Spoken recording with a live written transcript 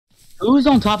Who's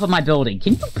on top of my building?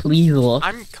 Can you please look?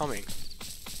 I'm coming.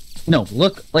 No,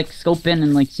 look, like, scope in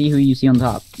and, like, see who you see on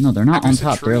top. No, they're not on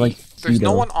top. They're, like, There's pseudo.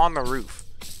 no one on the roof.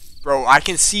 Bro, I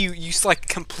can see you. You, like,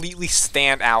 completely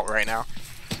stand out right now.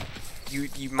 You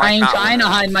might I ain't not trying to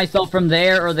hide myself from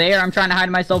there or there. I'm trying to hide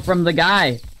myself from the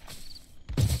guy.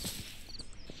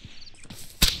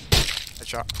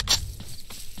 Headshot.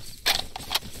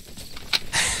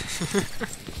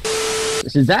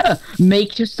 Is that a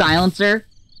makeshift silencer?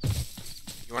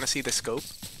 You want to see the scope?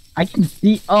 I can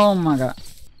see. Oh my god.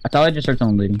 I thought I just heard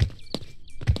someone looting.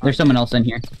 There's someone else in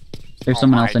here. There's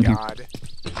someone else in here.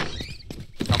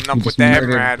 Coming up with the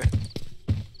MRAD.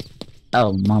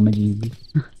 Oh, Mama Jesus.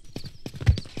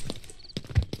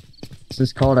 This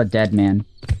is called a dead man.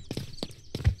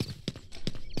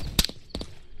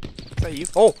 Is that you?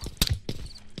 Oh!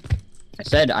 I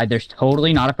said there's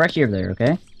totally not a freshie over there,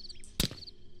 okay?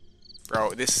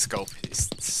 Bro, this scope is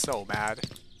so bad.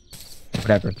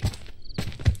 Whatever.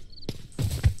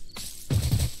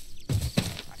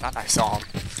 I thought I saw him.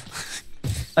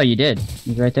 Oh, you did.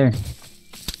 He's right there.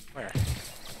 Where?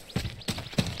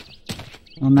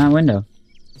 On that window.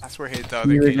 That's where the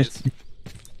other kid is.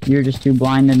 You were just too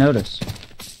blind to notice.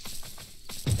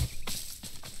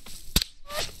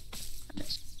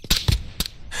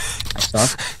 I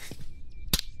suck.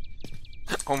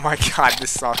 Oh my god,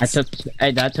 this sucks.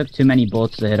 That took too many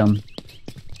bullets to hit him.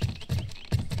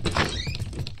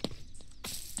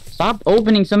 Stop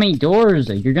opening so many doors.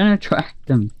 You're gonna attract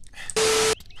them.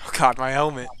 Oh god, my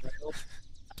helmet.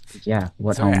 Yeah,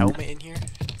 what Is there a helmet? helmet in here?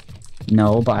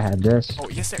 No, but I have this. Oh,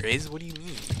 yes there is. What do you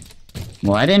mean?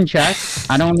 Well, I didn't check.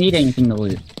 I don't need anything to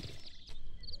loot.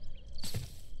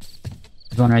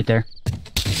 There's one right there.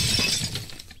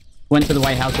 Went to the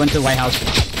White House, went to the White House.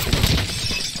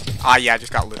 Ah, yeah, I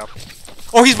just got lit up.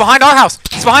 Oh, he's behind our house!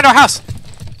 He's behind our house!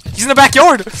 He's in the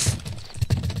backyard!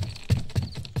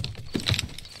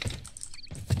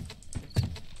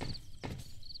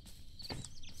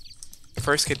 The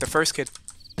first kid, the first kid.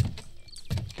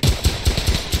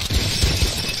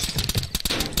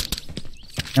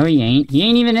 No, he ain't. He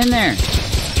ain't even in there.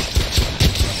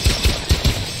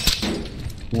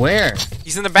 Where?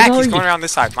 He's in the back. He's going around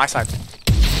this side, my side.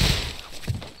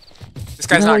 This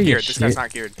guy's not geared. This guy's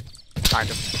not geared. Kind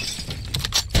of.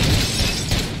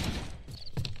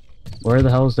 Where the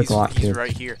hell is the Glock? He's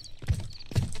right here.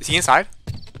 Is he inside?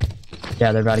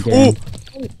 Yeah, they're about to get in.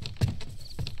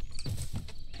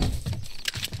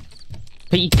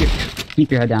 Hey, keep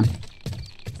your head down.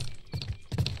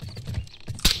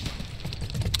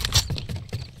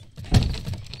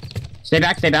 Stay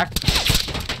back, stay back.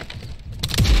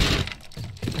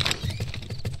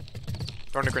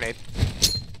 Throwing a grenade.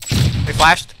 They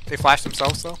flashed. They flashed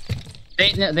themselves though.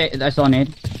 I saw a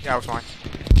nade. Yeah, I was fine.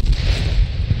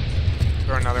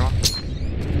 Throw another one.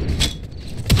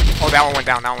 Oh, that one went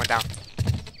down. That one went down.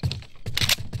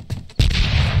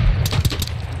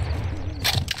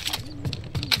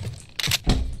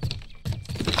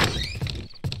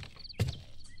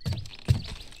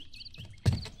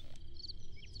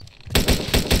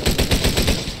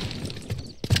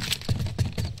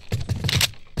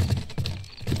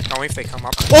 Only if they come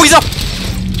up. Oh, he's up!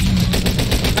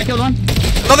 I killed one.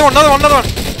 Another one, another one, another one!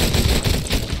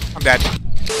 I'm dead.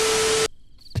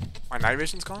 My night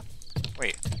vision's gone?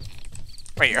 Wait.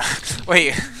 Wait.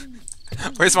 Wait.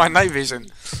 Where's my night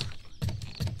vision?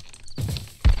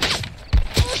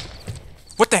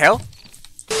 What the hell?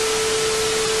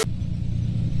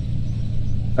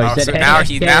 Oh, so now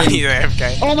he's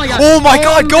AFK. Oh my god! Oh my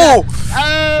god, go!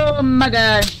 Oh my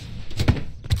god!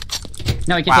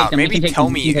 No, we can take them. Maybe we can take tell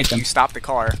them. me if you stop the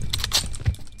car.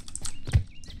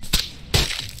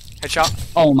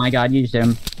 Headshot. Oh my god, you just hit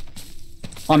him.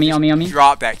 On me, on me, on me.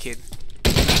 Drop that kid.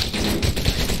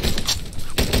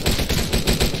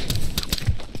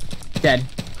 Dead.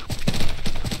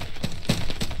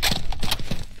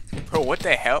 Bro, what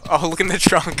the hell? Oh, look in the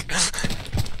trunk.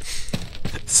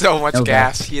 So much No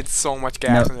gas. vest. He had so much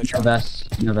gas in the trunk. No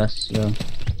vest. No vest, so.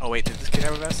 Oh wait, did this kid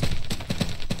have a vest?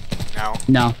 No.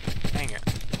 No. Dang it.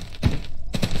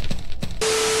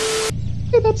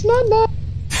 Hey, that's not that.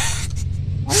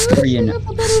 I You know. have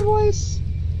a better voice.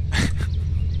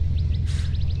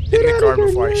 Get in the car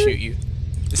before I shoot you.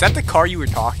 Is that the car you were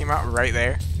talking about right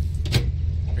there?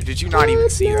 Or did you not even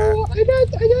see that? I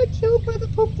got killed by the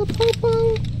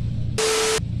popo.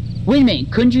 Wait a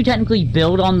minute, couldn't you technically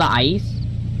build on the ice?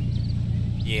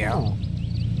 Yeah. Oh.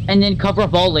 And then cover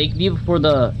up all Lakeview before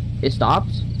it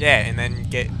stops? Yeah, and then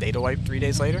get data wipe 3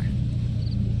 days later?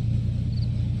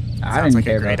 I Sounds didn't like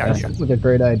care a great about that. idea. Sounds like a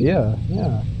great idea.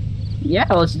 Yeah. Yeah,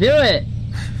 let's do it!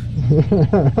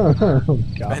 Oh,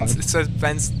 God. It says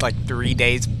Ben's like 3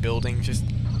 days building just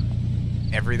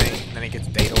everything, and then he gets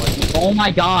data like. Oh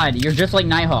my god, you're just like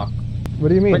Nighthawk. What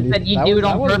do you mean? But you do it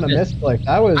on that wasn't a purpose. misclick.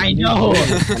 That was. I know.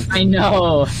 I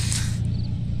know.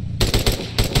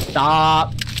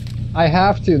 Stop. I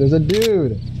have to. There's a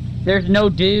dude. There's no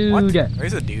dude. What?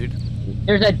 There's a dude.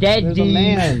 There's a dead There's dude. a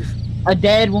man. A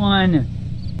dead one.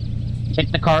 Check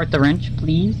the car with the wrench,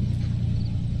 please.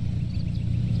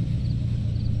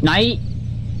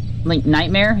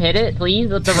 Nightmare, hit it,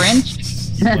 please, with the wrench.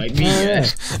 Like me, Oh yeah.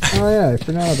 Oh yeah, I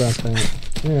forgot about that.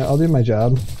 Yeah, I'll do my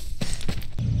job.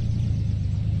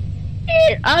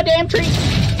 A damn tree.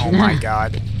 Oh my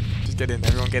god. Just get in.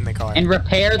 Everyone get in the car. And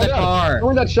repair the car.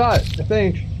 Someone got shot. I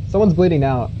think someone's bleeding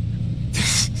out.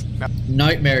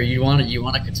 Nightmare, you want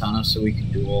a katana so we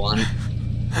can duel on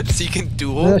it? So you can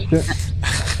duel? Yeah,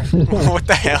 sure. What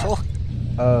the hell?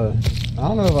 I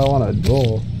don't know if I want to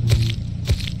duel.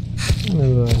 I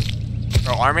don't know,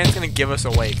 Bro, our man's gonna give us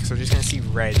away, so we're just gonna see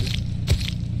red.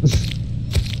 it's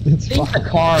I think fine. the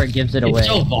car gives it away. It's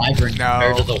so vibrant No.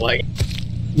 compared to the white.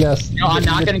 Yes. No, I'm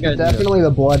not gonna go through it. Definitely the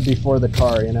blood before the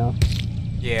car, you know?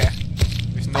 Yeah.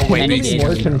 There's no way And they he see did.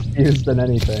 More it. confused than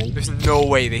anything. There's no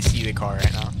way they see the car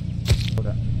right now.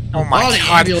 Oh my Oh, the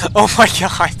god. ambulance. Oh my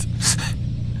god.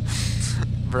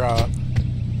 Bruh.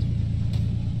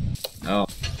 Oh,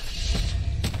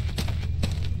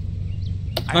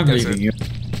 I I'm guess leaving it- you.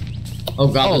 Oh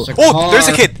god, there's a Oh, car. there's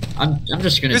a kid! I'm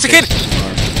just gonna There's a chase kid! this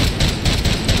car.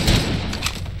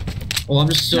 Oh, I'm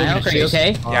just still gonna Niall, are you chase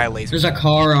okay? this car. Yeah, I laser. There's a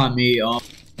car on me. Oh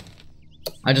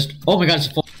my god, it's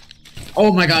full.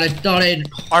 Oh my god, I thought I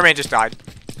Our man just died.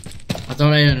 had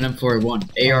an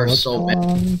M41. AR is so bad.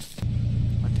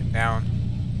 Went him down.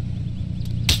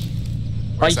 Oh,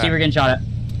 you Where's see that? we're getting shot at.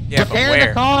 Yeah, but Repair the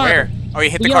where? car. Where? Oh, you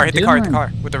hit the What car, are hit you the car, hit the doing?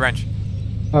 car with the wrench.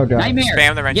 Oh god. Nightmare.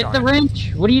 Spam the wrench Get on the it.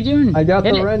 wrench. What are you doing? I got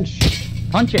Hit the it. wrench.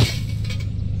 Just Punch it.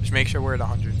 make sure we're at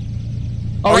 100.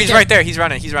 Oh, Oh, he's right there. He's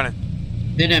running. He's running.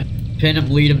 Pin him,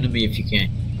 lead him to me if you can.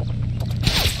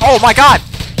 Oh my god!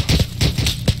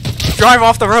 Drive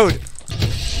off the road.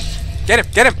 Get him.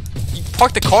 Get him. You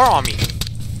parked the car on me.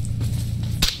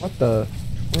 What the?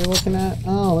 What are you looking at?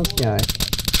 Oh, this guy.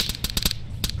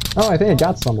 Oh, I think I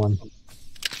got someone.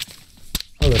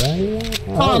 Oh, did I?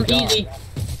 Oh, God. Easy.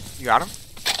 You got him?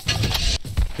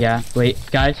 Yeah, wait,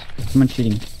 guys. Someone's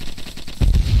shooting.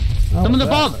 Oh, Someone's that-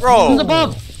 above. Bro. Someone's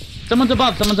above. Someone's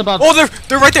above. Someone's above. Oh,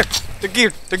 they're right there. They're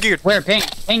geared. They're geared. Where? Ping. Ping.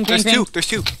 Ping. There's Ping. two. There's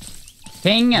two.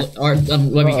 Ping. Or, let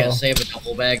me Uh-oh. guess, save a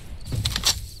double bag.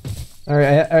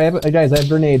 Alright, guys, I have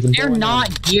grenades. I'm They're going in.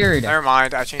 not geared. Never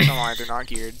mind. I changed my mind. They're not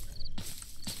geared.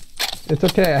 It's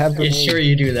okay, I have Yeah, grenades. sure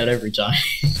you do that every time.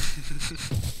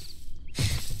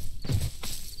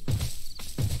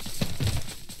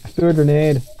 Do a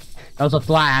grenade. That was a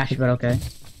flash, but okay.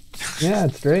 Yeah,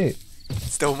 it's great.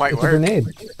 Still might It's a work. grenade.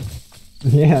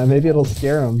 Yeah, maybe it'll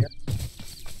scare him.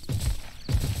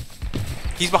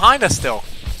 He's behind us still.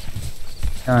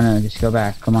 Oh no, just go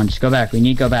back. Come on, just go back. We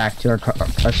need to go back to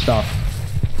our stuff.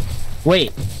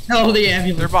 Wait. No, the They're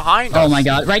ambulance. behind us. Oh my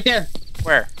god. Right there.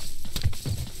 Where?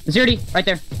 Zerdy. Right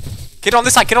there. Get on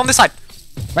this side. Get on this side.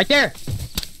 Right there.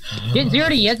 Get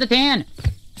Zerdy. He has the tan.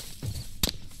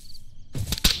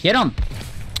 Get him.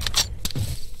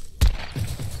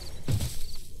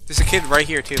 There's a kid right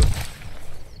here too.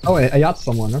 Oh, I got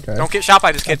someone, okay. Don't get shot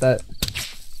by this Got kid. that.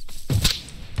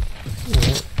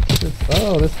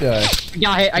 Oh, this guy.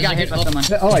 I got hit by someone.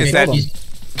 Oh, I He's killed dead. him.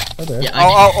 Oh, there. Yeah,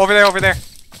 Oh, over there, over there.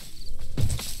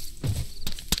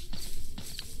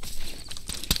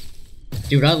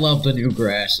 dude, I love the new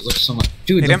grass. It looks so much.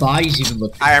 Dude, Hit the him. bodies even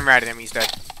look. I am MRADing him. He's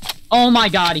dead. Oh my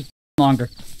god, he's longer.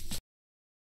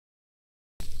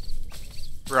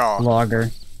 Bro.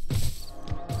 Logger.